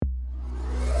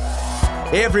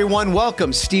Hey everyone,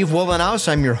 welcome. Steve Willenhouse.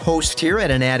 I'm your host here at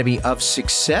Anatomy of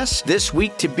Success. This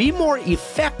week, to be more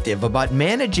effective about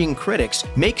managing critics,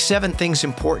 make 7 things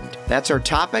important. That's our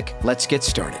topic. Let's get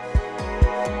started.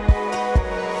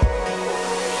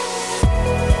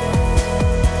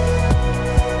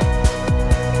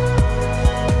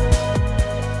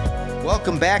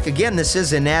 Welcome back. Again, this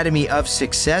is Anatomy of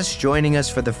Success. Joining us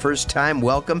for the first time,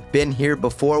 welcome. Been here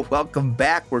before, welcome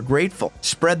back. We're grateful.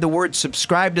 Spread the word,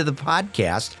 subscribe to the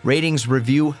podcast. Ratings,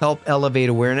 review, help elevate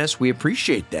awareness. We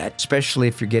appreciate that, especially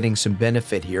if you're getting some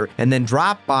benefit here. And then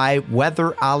drop by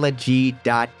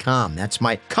weatherology.com. That's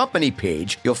my company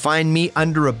page. You'll find me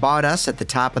under About Us at the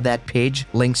top of that page.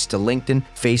 Links to LinkedIn,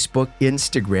 Facebook,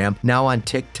 Instagram, now on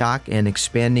TikTok, and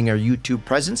expanding our YouTube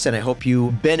presence. And I hope you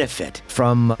benefit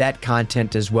from that content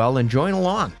as well and join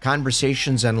along.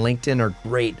 Conversations on LinkedIn are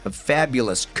great. A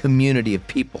fabulous community of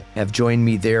people have joined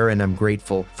me there, and I'm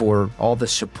grateful for all the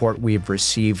support we've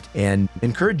received and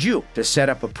encourage you to set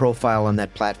up a profile on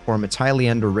that platform. It's highly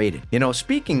underrated. You know,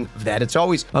 speaking of that, it's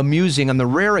always amusing on the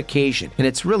rare occasion, and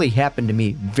it's really happened to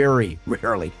me very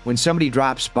rarely, when somebody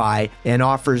drops by and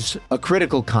offers a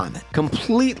critical comment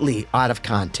completely out of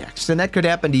context. And that could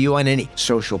happen to you on any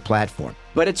social platform.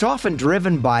 But it's often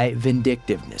driven by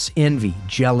vindictiveness, envy,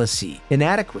 jealousy,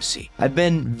 inadequacy. I've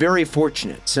been very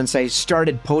fortunate since I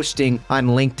started posting on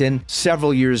LinkedIn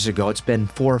several years ago. It's been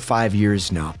 4 or 5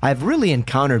 years now. I've really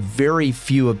encountered very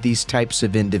few of these types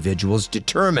of individuals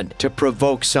determined to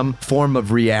provoke some form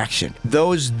of reaction.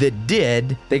 Those that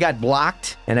did, they got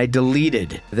blocked, and I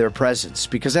deleted their presence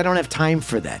because I don't have time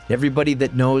for that. Everybody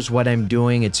that knows what I'm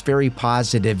doing, it's very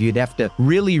positive. You'd have to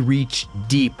really reach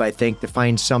deep, I think, to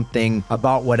find something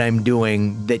about what I'm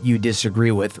doing that you disagree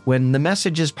with when the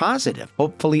message is positive,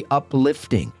 hopefully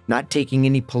uplifting, not taking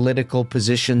any political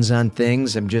positions on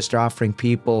things. I'm just offering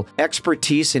people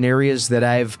expertise in areas that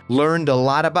I've learned a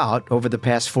lot about over the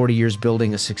past 40 years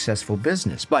building a successful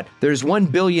business. But there's 1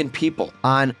 billion people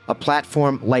on a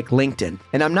platform like LinkedIn,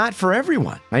 and I'm not for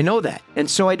everyone. I know that. And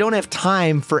so I don't have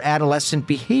time for adolescent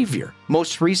behavior.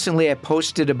 Most recently, I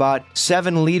posted about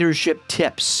 7 leadership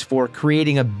tips for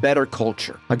creating a better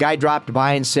culture. A guy dropped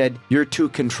by and said, "You're too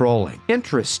controlling."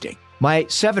 Interesting. My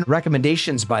 7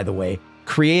 recommendations, by the way: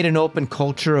 create an open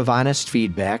culture of honest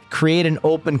feedback, create an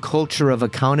open culture of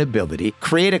accountability,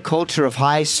 create a culture of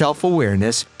high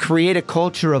self-awareness, create a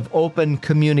culture of open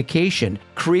communication,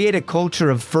 create a culture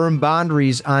of firm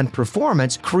boundaries on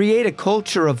performance, create a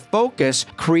culture of focus,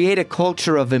 create a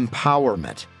culture of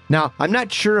empowerment. Now, I'm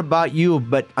not sure about you,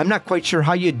 but I'm not quite sure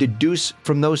how you deduce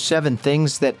from those 7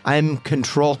 things that I'm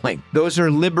controlling. Those are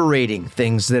liberating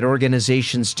things that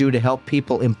organizations do to help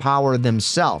people empower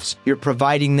themselves. You're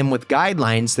providing them with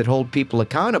guidelines that hold people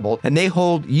accountable, and they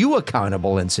hold you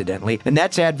accountable, incidentally, and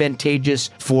that's advantageous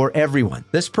for everyone.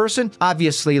 This person,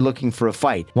 obviously looking for a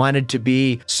fight, wanted to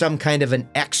be some kind of an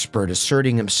expert,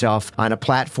 asserting himself on a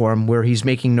platform where he's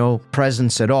making no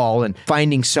presence at all and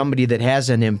finding somebody that has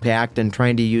an impact and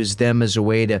trying to use them as a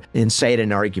way to incite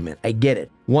an argument. I get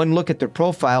it. One look at their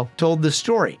profile told the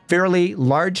story. Fairly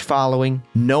large following,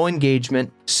 no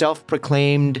engagement,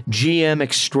 self-proclaimed GM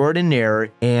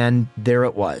extraordinaire, and there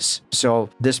it was. So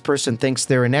this person thinks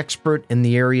they're an expert in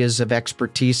the areas of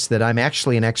expertise that I'm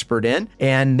actually an expert in,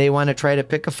 and they want to try to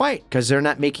pick a fight because they're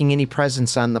not making any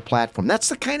presence on the platform. That's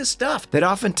the kind of stuff that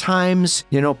oftentimes,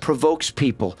 provokes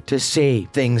people to say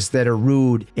things that are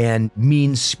rude and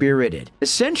mean-spirited.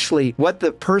 Essentially, what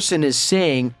the person is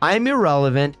saying, I'm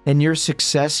irrelevant and your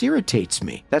success irritates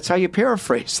me. That's how you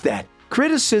paraphrase that.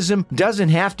 Criticism doesn't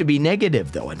have to be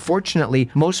negative, though.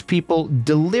 Unfortunately, most people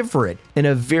deliver it in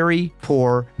a very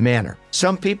poor manner.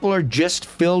 Some people are just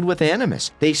filled with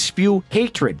animus. They spew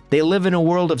hatred. They live in a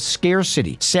world of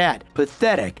scarcity, sad,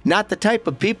 pathetic, not the type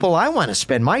of people I want to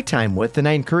spend my time with, and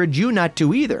I encourage you not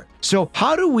to either. So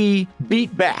how do we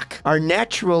beat back our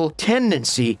natural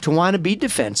tendency to want to be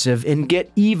defensive and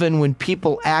get even when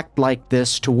people act like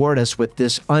this toward us with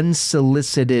this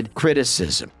unsolicited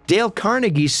criticism? Dale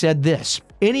Carnegie said this: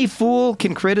 any fool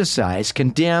can criticize,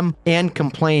 condemn, and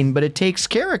complain, but it takes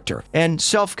character and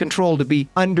self-control to be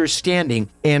understanding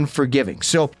and forgiving.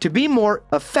 So to be more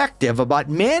effective about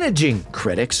managing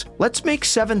critics, let's make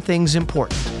 7 things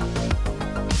important.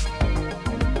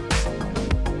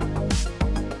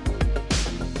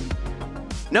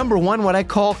 Number 1, what I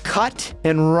call cut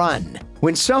and run.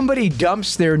 When somebody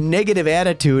dumps their negative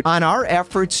attitude on our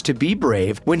efforts to be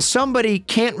brave, when somebody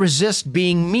can't resist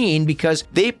being mean because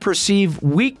they perceive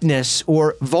weakness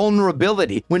or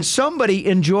vulnerability, when somebody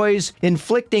enjoys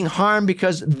inflicting harm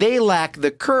because they lack the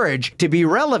courage to be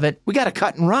relevant, we got to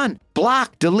cut and run.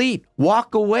 block, delete,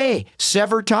 walk away,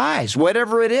 sever ties,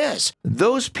 whatever it is.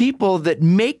 Those people that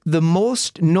make the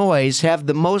most noise have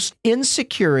the most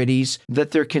insecurities that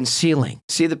they're concealing.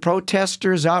 See the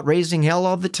protesters out raising hell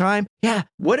all the time? Yeah,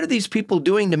 what are these people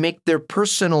doing to make their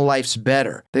personal lives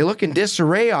better? They look in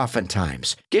disarray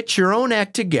oftentimes. Get your own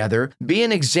act together, be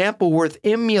an example worth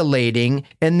emulating,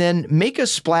 and then make a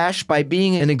splash by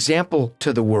being an example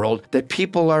to the world that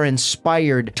people are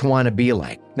inspired to want to be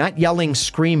like. Not yelling,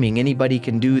 screaming, anybody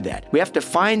can do that. We have to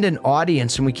find an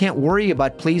audience, and we can't worry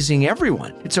about pleasing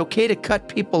everyone. It's okay to cut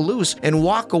people loose and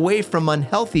walk away from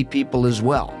unhealthy people as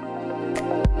well.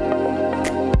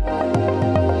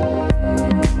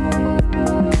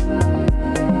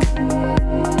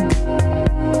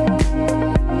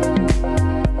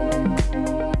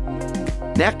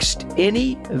 Next,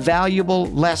 any valuable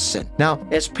lesson. Now,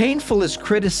 as painful as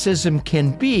criticism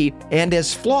can be, and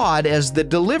as flawed as the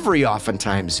delivery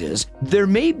oftentimes is, there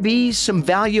may be some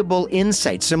valuable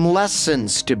insights, some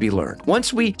lessons to be learned.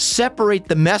 Once we separate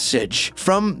the message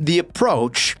from the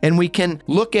approach, and we can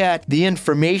look at the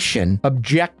information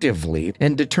objectively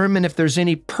and determine if there's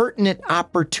any pertinent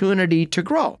opportunity to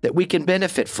grow that we can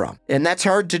benefit from. And that's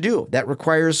hard to do. That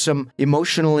requires some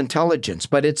emotional intelligence,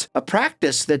 but it's a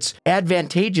practice that's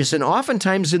advantageous. And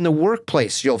oftentimes in the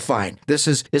workplace, you'll find this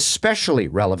is especially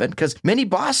relevant because many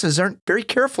bosses aren't very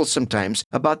careful sometimes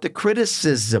about the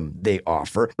criticism they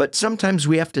offer. But sometimes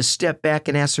we have to step back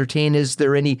and ascertain, is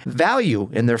there any value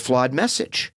in their flawed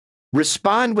message?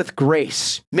 Respond with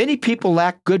grace. Many people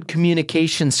lack good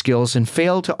communication skills and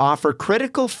fail to offer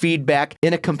critical feedback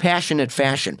in a compassionate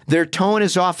fashion. Their tone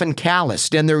is often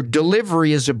calloused and their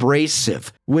delivery is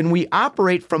abrasive. When we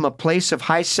operate from a place of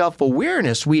high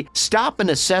self-awareness, we stop and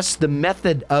assess the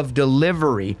method of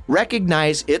delivery,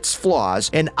 recognize its flaws,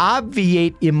 and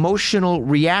obviate emotional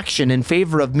reaction in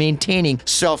favor of maintaining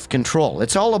self-control.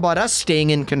 It's all about us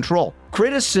staying in control.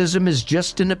 Criticism is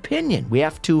just an opinion. We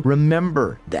have to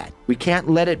remember that. We can't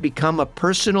let it become a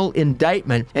personal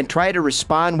indictment and try to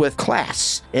respond with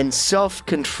class and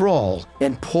self-control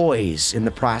and poise in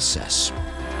the process.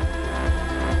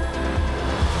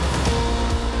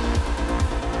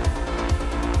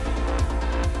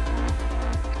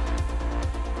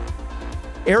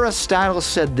 Aristotle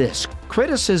said this: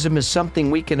 criticism is something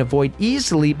we can avoid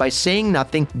easily by saying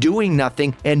nothing, doing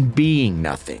nothing, and being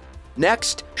nothing.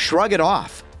 Next, shrug it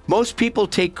off. Most people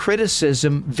take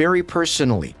criticism very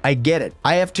personally. I get it.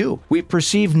 I have too. We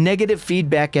perceive negative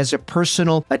feedback as a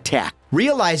personal attack.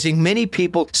 Realizing many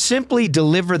people simply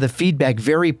deliver the feedback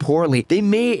very poorly, they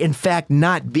may in fact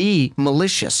not be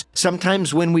malicious.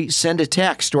 Sometimes when we send a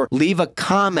text or leave a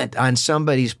comment on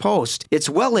somebody's post, it's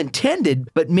well intended,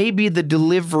 but maybe the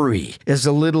delivery is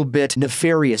a little bit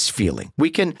nefarious feeling. We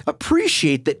can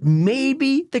appreciate that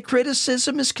maybe the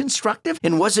criticism is constructive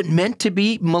and wasn't meant to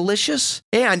be malicious.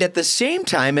 And at the same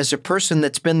time, as a person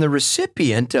that's been the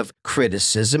recipient of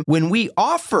criticism, when we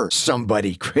offer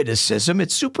somebody criticism,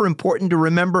 it's super important to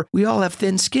remember we all have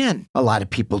thin skin. A lot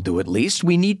of people do, at least.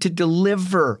 We need to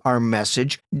deliver our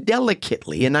message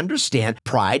delicately and understand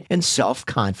pride and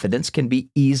self-confidence can be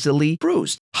easily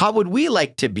bruised. How would we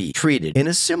like to be treated in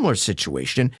a similar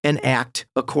situation and act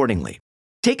accordingly?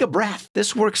 Take a breath.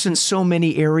 This works in so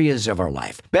many areas of our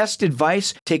life. Best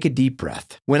advice, take a deep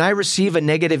breath. When I receive a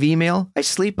negative email, I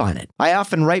sleep on it. I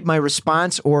often write my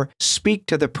response or speak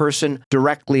to the person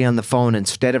directly on the phone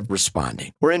instead of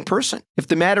responding or in person. If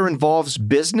the matter involves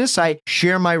business, I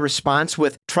share my response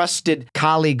with trusted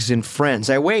colleagues and friends.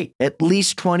 I wait at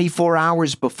least 24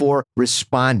 hours before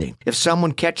responding. If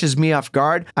someone catches me off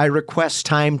guard, I request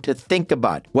time to think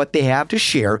about what they have to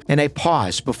share, and I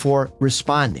pause before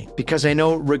responding because I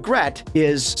know regret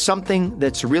is something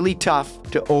that's really tough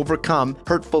to overcome.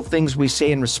 Hurtful things we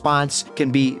say in response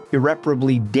can be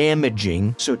irreparably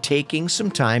damaging. So taking some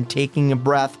time, taking a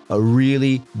breath, a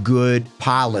really good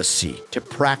policy to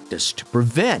practice to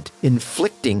prevent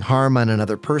inflicting harm on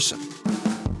another person.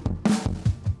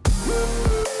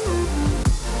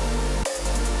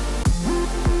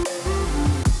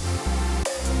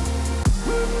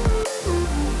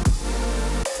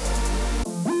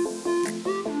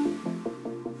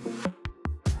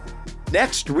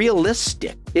 Next,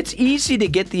 realistic. It's easy to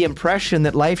get the impression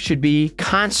that life should be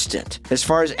constant as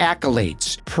far as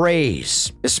accolades,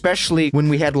 praise, especially when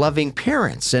we had loving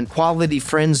parents and quality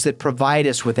friends that provide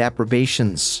us with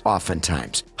approbations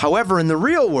oftentimes. However, in the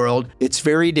real world, it's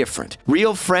very different.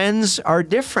 Real friends are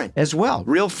different as well.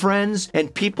 Real friends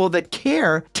and people that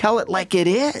care tell it like it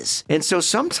is. And so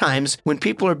sometimes when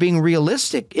people are being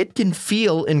realistic, it can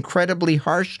feel incredibly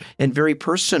harsh and very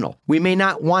personal. We may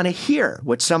not want to hear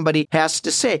what somebody has has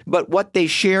to say, but what they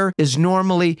share is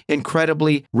normally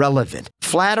incredibly relevant.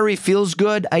 Flattery feels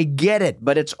good, I get it,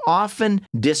 but it's often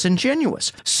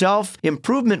disingenuous.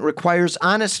 Self-improvement requires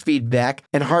honest feedback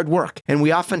and hard work, and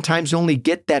we oftentimes only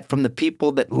get that from the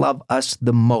people that love us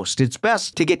the most. It's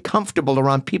best to get comfortable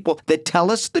around people that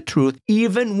tell us the truth,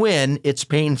 even when it's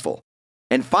painful.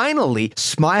 And finally,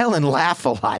 smile and laugh a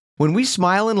lot. When we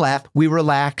smile and laugh, we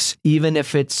relax, even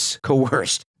if it's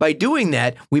coerced. By doing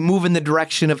that, we move in the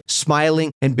direction of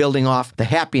smiling and building off the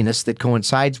happiness that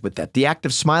coincides with that. The act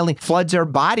of smiling floods our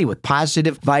body with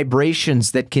positive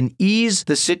vibrations that can ease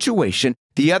the situation.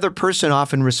 The other person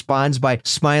often responds by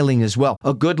smiling as well.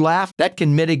 A good laugh, that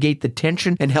can mitigate the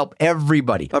tension and help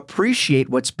everybody appreciate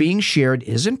what's being shared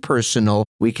isn't personal.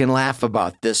 We can laugh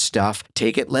about this stuff,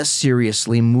 take it less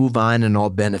seriously, move on, and all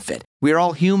benefit. We're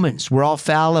all humans. We're all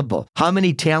fallible. How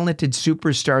many talented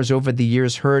superstars over the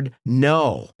years heard,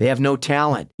 no, they have no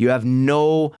talent. You have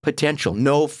no potential,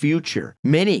 no future.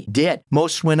 Many did.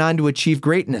 Most went on to achieve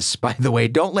greatness, by the way.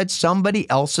 Don't let somebody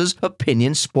else's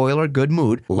opinion spoil our good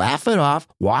mood. Laugh it off,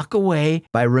 walk away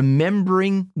by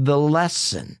remembering the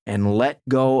lesson, and let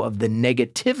go of the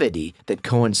negativity that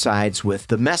coincides with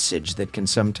the message that can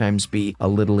sometimes be a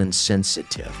little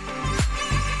insensitive.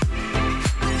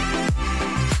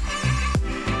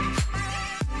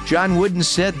 John Wooden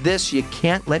said this, you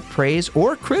can't let praise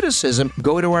or criticism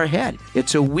go to our head.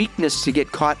 It's a weakness to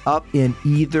get caught up in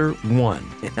either one.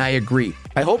 And I agree.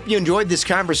 I hope you enjoyed this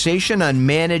conversation on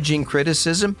managing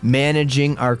criticism,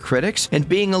 managing our critics, and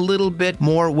being a little bit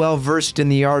more well-versed in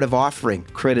the art of offering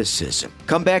criticism.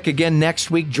 Come back again next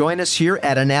week. Join us here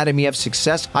at Anatomy of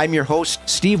Success. I'm your host,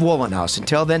 Steve Wollenhaus.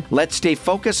 Until then, let's stay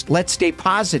focused, let's stay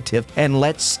positive, and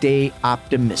let's stay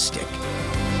optimistic.